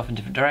headed off in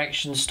different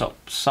directions.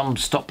 Some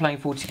stopped playing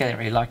 40k, didn't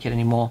really like it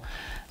anymore.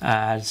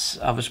 As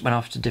others went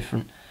off to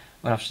different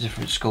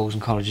schools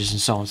and colleges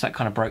and so on. So that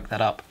kind of broke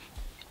that up.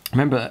 I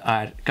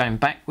remember going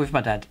back with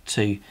my dad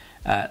to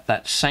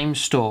that same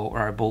store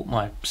where I bought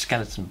my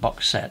skeleton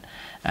box set,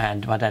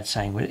 and my dad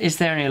saying, well, is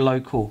there any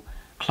local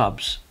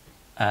clubs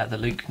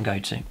that Luke can go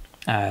to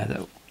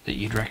that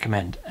you'd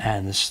recommend?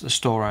 And the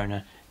store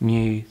owner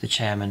knew the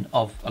chairman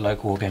of a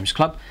local War Games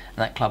club, and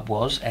that club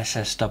was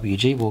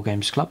SSWG War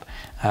Games Club,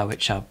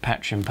 which our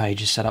Patreon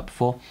page is set up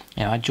for.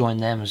 You know, I joined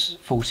them as a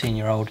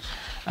 14-year-old,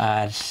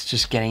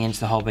 just getting into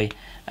the hobby,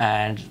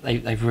 and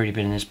they've really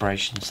been an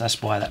inspiration. So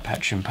that's why that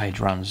Patreon page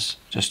runs,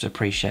 just to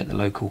appreciate the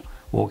local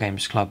War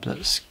Games club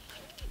that's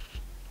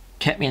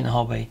kept me in the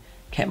hobby,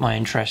 kept my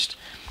interest.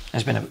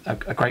 Has been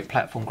a great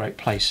platform, great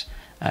place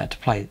to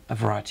play a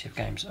variety of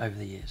games over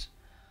the years.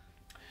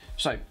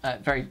 So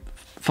very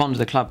fond of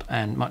the club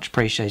and much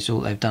appreciate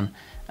all they've done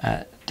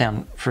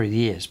down through the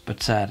years.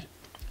 But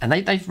and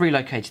they've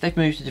relocated, they've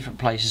moved to different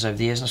places over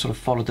the years, and I sort of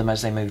followed them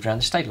as they moved around.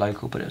 They stayed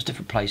local, but it was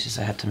different places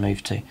they had to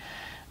move to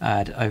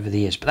over the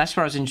years. But that's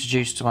where I was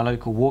introduced to my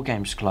local War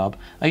Games club.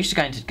 I used to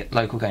go into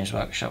local Games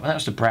Workshop, and that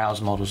was to browse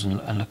models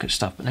and look at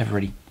stuff, but never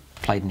really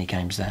played any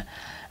games there.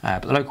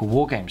 But the local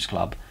War Games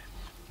club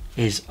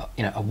is,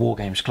 you know, a War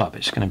Games club.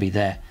 It's going to be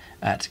there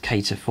to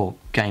cater for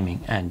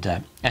gaming, and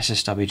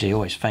SSWG,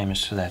 always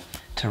famous for their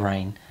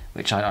terrain,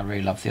 which I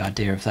really love the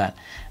idea of that.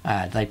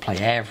 They play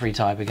every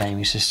type of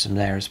gaming system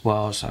there as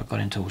well, so I've got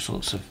into all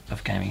sorts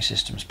of gaming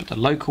systems. But the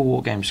local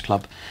War Games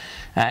club,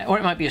 or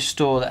it might be a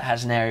store that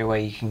has an area where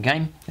you can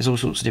game. There's all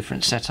sorts of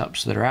different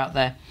setups that are out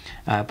there.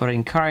 But I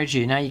encourage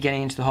you, now you're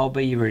getting into the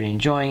hobby, you're really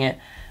enjoying it,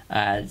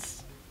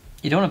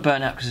 you don't want to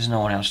burn out because there's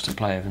no one else to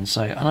play with. And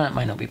so I know it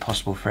may not be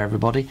possible for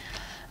everybody.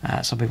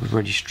 Some people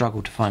really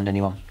struggle to find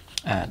anyone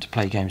to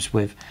play games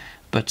with.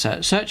 But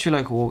search your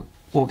local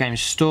War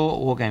Games store,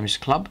 War Games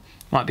club.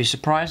 Might be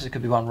surprised, there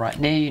could be one right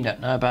near you, you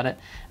don't know about it.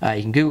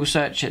 You can Google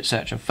search it,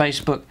 search on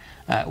Facebook,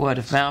 word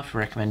of mouth for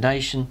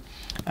recommendation.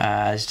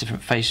 There's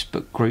different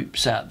Facebook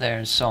groups out there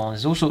and so on.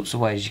 There's all sorts of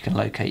ways you can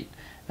locate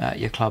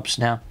your clubs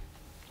now.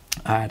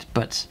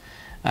 But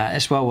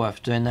it's well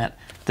worth doing that.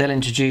 They'll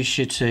introduce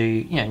you to,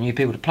 you know, new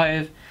people to play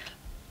with,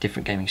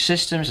 different gaming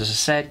systems. As I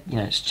said, you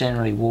know, it's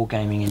generally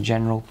wargaming in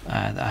general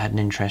that I had an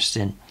interest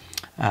in,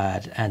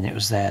 and it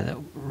was there that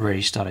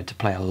really started to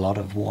play a lot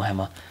of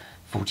Warhammer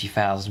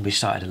 40,000. We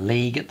started a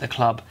league at the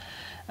club,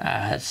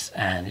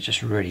 and it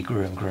just really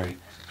grew and grew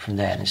from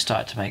there, and it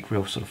started to make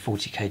real sort of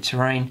 40k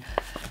terrain.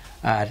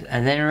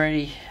 And then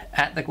really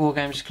at the War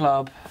Games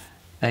Club,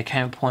 there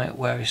came a point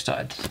where we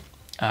started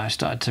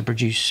to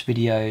produce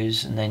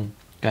videos, and then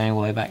going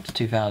all the way back to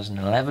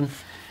 2011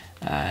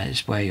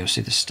 is where you'll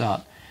see the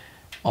start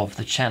of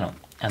the channel.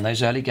 And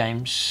those early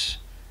games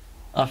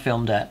are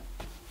filmed at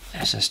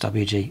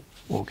SSWG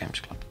War Games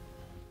Club.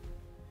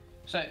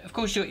 So of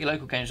course you've got your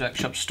local Games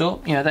Workshop store.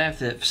 You know, they have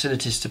the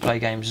facilities to play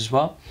games as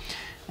well.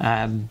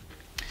 But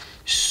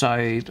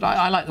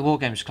I like the War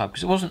Games Club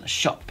because it wasn't a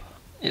shop.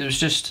 It was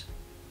just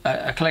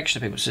a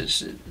collection of people.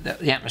 So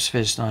the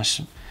atmosphere is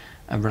nice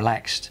and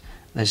relaxed.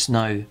 There's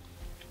no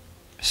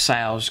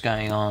sales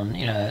going on.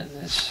 You know,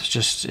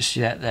 it's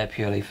there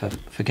purely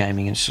for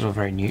gaming, and sort of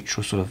very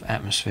neutral sort of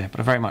atmosphere. But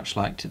I very much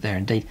liked it there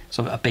indeed.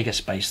 Sort of a bigger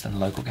space than the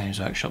local Games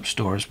Workshop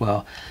store as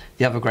well.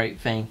 The other great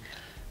thing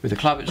with the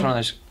club, it's one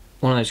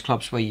of those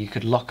clubs where you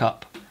could lock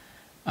up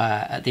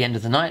at the end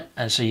of the night,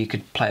 and so you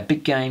could play a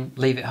big game,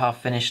 leave it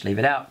half finished, leave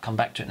it out, come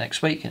back to it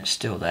next week, and it's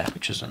still there,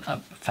 which is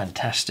a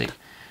fantastic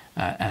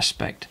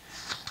aspect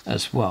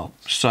as well.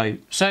 So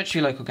search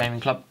your local gaming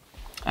club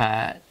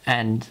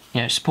and,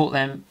 you know, support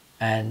them,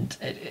 and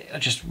it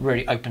just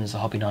really opens the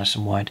hobby nice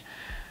and wide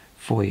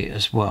for you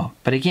as well.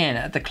 But again,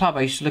 at the club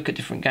I used to look at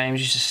different games,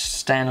 used to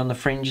stand on the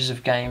fringes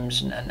of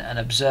games and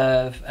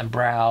observe and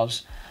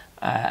browse.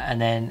 And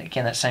then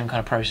again, that same kind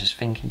of process,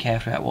 thinking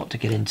carefully about what to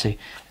get into,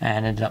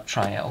 and ended up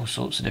trying out all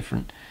sorts of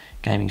different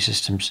gaming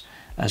systems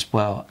as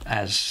well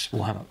as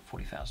Warhammer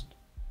 40,000.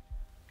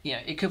 You know,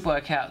 it could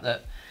work out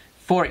that,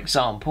 for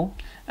example,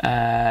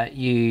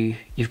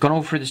 you've gone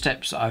all through the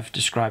steps that I've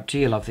described to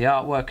you. You love the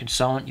artwork and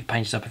so on. You've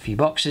painted up a few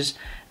boxes.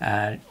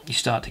 You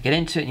start to get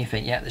into it, and you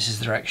think, yeah, this is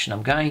the direction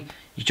I'm going.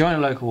 You join a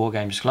local War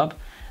Games club,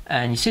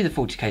 and you see the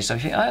 40k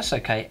stuff. You think, oh, that's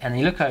okay. And then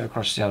you look over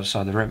across the other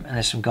side of the room, and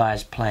there's some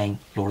guys playing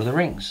Lord of the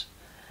Rings.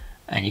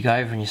 And you go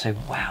over and you say,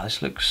 wow,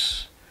 this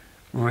looks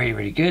really,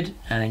 really good.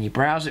 And then you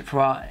browse it for a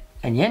while,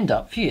 and you end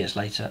up, a few years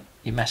later,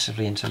 you're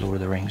massively into Lord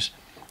of the Rings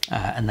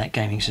and that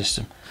gaming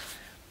system.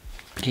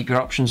 Keep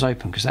your options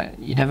open, because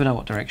you never know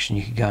what direction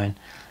you could go in.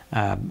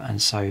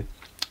 And so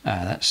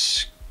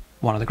that's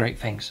one of the great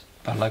things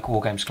about a local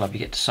War Games Club. You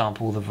get to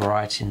sample the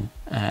variety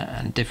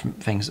and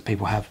different things that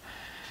people have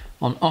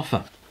on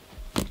offer.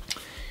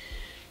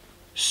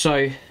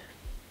 So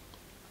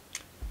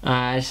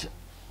now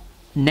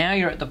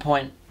you're at the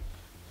point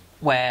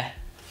where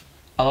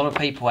a lot of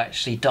people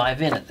actually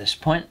dive in at this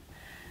point.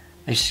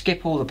 They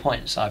skip all the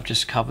points I've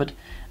just covered,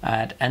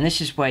 and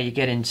this is where you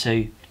get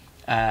into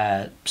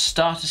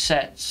starter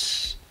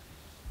sets,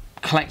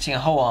 collecting a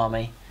whole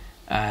army,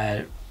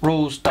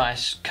 rules,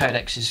 dice,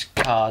 codexes,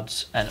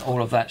 cards, and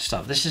all of that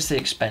stuff. This is the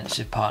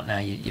expensive part now.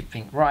 You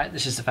think, right,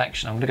 this is the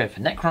faction, I'm going to go for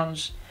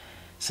Necrons.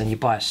 So then you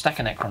buy a stack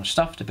of Necron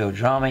stuff to build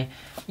your army.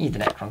 You need the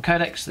Necron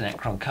codex, the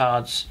Necron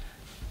cards,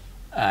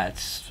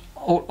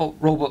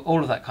 rulebook,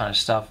 all of that kind of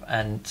stuff.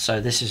 And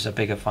so this is a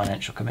bigger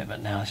financial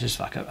commitment now. This is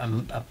like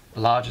a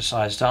larger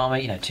sized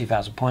army, you know,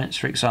 2,000 points,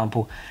 for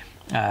example,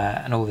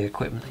 and all the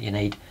equipment that you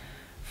need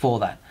for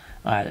that.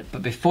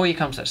 But before you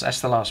come to that, so that's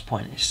the last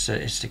point,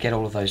 is to get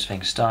all of those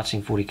things.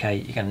 Starting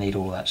 40k, you're going to need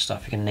all of that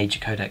stuff. You're going to need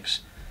your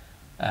codex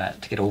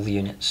to get all the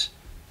units.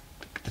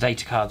 The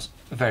data cards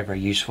are very, very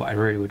useful. I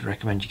really would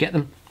recommend you get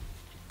them.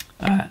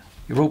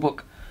 Your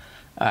rulebook,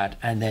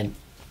 and then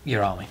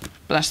your army.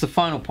 But that's the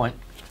final point.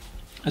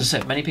 as I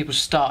said, many people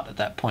start at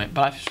that point,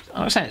 but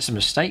I'm not saying it's a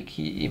mistake.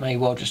 You may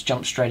well just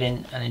jump straight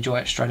in and enjoy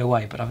it straight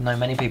away, but I've known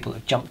many people that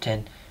have jumped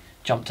in,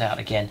 jumped out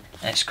again,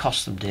 and it's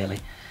cost them dearly,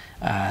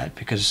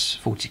 because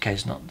 40k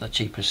is not the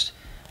cheapest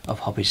of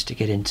hobbies to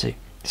get into.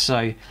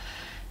 So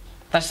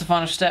that's the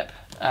final step,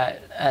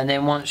 and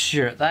then once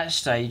you're at that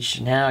stage,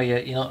 now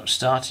you're not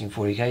starting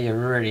 40k, you're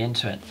really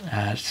into it.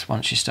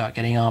 Once you start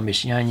getting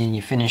armies, and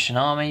you finish an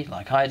army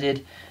like I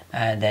did,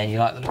 and then you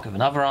like the look of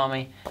another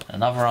army, and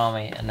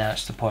now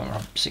it's the point where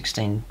I'm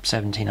 16,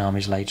 17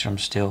 armies later, I'm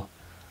still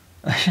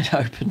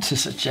open to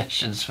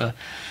suggestions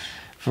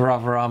for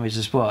other armies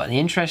as well. And the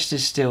interest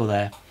is still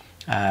there,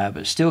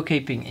 but still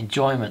keeping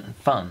enjoyment and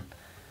fun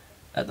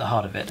at the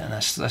heart of it, and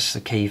that's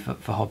the key for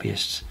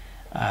hobbyists.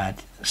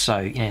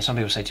 So some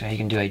people say to me, you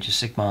can do Age of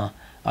Sigmar,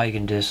 oh, you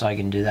can do this, oh, you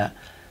can do that,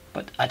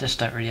 but I just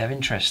don't really have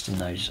interest in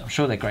those. I'm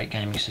sure they're great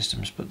gaming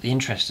systems, but the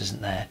interest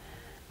isn't there.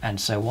 And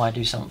so why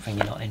do something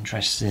you're not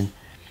interested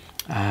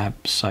in?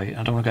 So I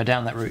don't want to go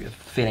down that route of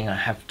feeling I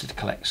have to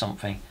collect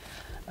something.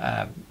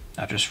 I'd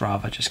just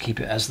rather just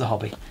keep it as the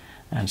hobby.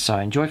 And so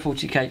I enjoy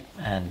 40k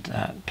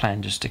and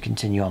plan just to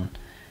continue on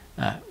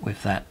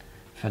with that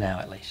for now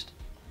at least.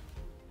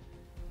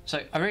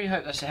 So I really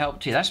hope that's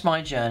helped you. That's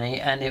my journey,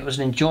 and it was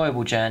an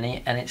enjoyable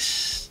journey, and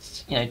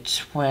it's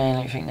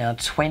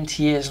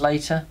 20 years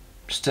later,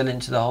 still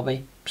into the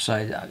hobby. So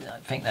I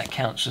think that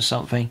counts for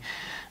something.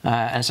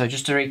 And so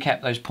just to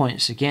recap those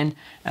points again,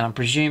 and I'm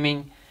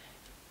presuming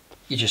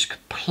you're just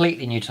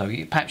completely new to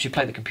hobby. Perhaps you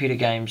play the computer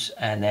games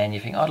and then you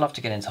think, I'd love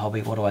to get into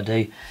hobby, what do I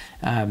do?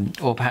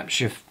 Or perhaps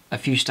you're a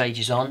few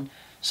stages on.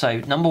 So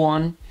number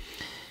one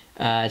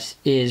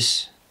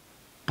is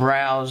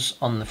browse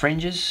on the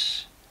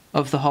fringes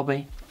of the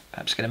hobby.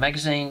 Perhaps get a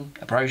magazine,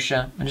 a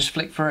brochure, and just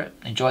flick through it,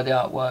 enjoy the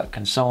artwork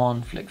and so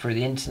on, flick through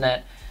the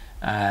internet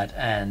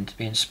and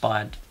be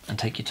inspired and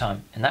take your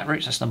time in that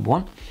route. So that's number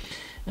one.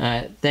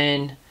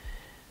 Then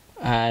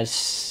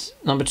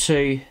number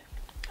two,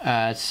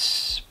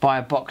 buy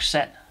a box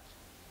set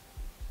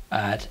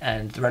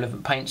and the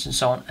relevant paints and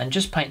so on, and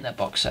just paint that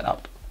box set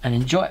up and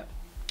enjoy it,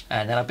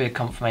 and that'll be a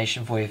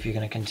confirmation for you if you're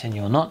going to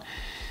continue or not.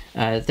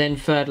 Then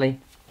thirdly,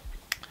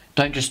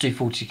 don't just do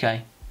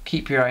 40k,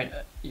 keep your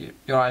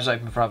eyes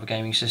open for other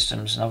gaming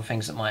systems and other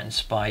things that might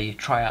inspire you.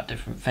 Try out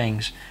different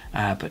things,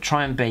 but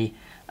try and be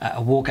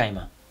a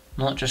wargamer,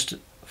 not just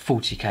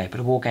 40k, but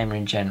a wargamer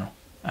in general.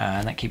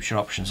 And that keeps your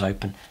options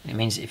open. It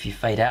means that if you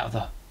fade out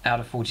of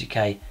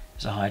 40k,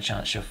 there's a higher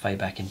chance you'll fade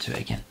back into it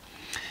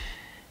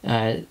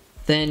again.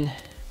 Then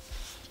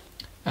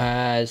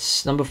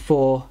number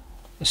four,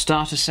 a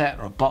starter set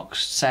or a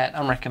box set.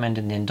 I'm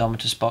recommending the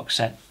Indomitus box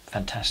set,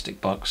 fantastic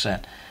box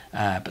set.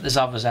 But there's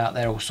others out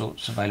there, all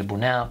sorts available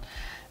now.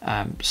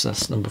 So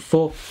that's number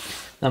four.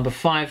 Number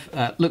five,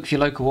 look for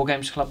your local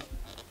Wargames club.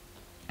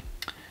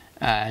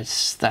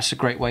 That's a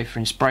great way for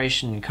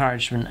inspiration,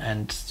 encouragement,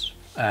 and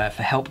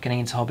for help getting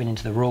into hobby and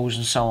into the rules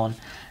and so on.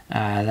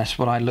 That's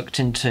what I looked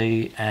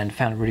into and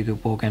found a really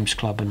good Wargames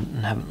club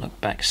and haven't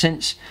looked back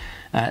since.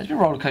 It's been a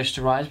roller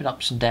coaster ride, it's been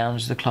ups and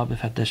downs. The club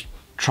have had their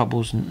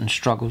troubles and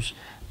struggles,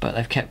 but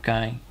they've kept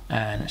going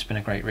and it's been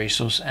a great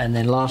resource. And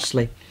then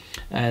lastly,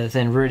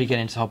 then really get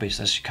into hobbies.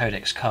 There's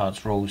codex,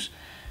 cards, rules,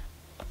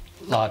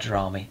 larger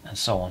army and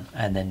so on,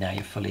 and then now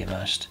you're fully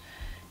immersed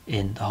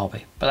in the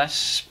hobby. But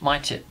that's my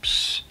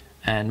tips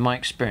and my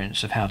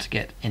experience of how to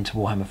get into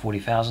Warhammer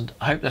 40,000.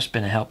 I hope that's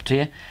been a help to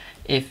you.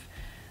 If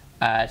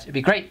it'd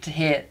be great to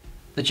hear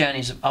the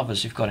journeys of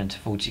others who've got into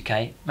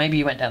 40k. Maybe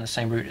you went down the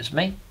same route as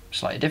me,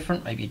 slightly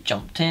different, maybe you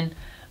jumped in.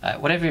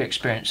 Whatever your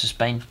experience has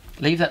been,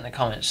 leave that in the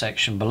comment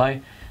section below.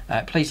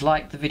 Please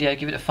like the video,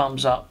 give it a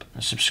thumbs up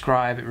and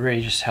subscribe. It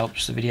really just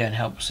helps the video and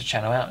helps the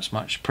channel out. It's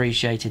much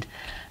appreciated.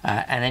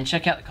 And then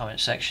check out the comment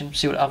section,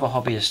 see what other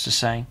hobbyists are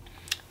saying.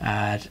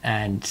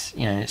 And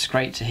it's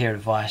great to hear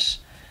advice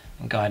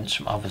and guidance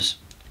from others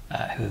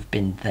who have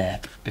been there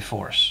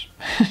before us.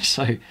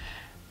 So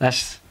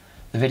that's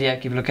the video.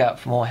 Keep a look out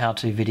for more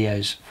how-to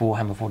videos for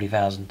Warhammer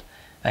 40,000.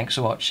 Thanks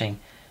for watching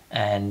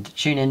and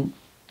tune in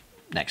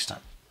next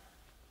time.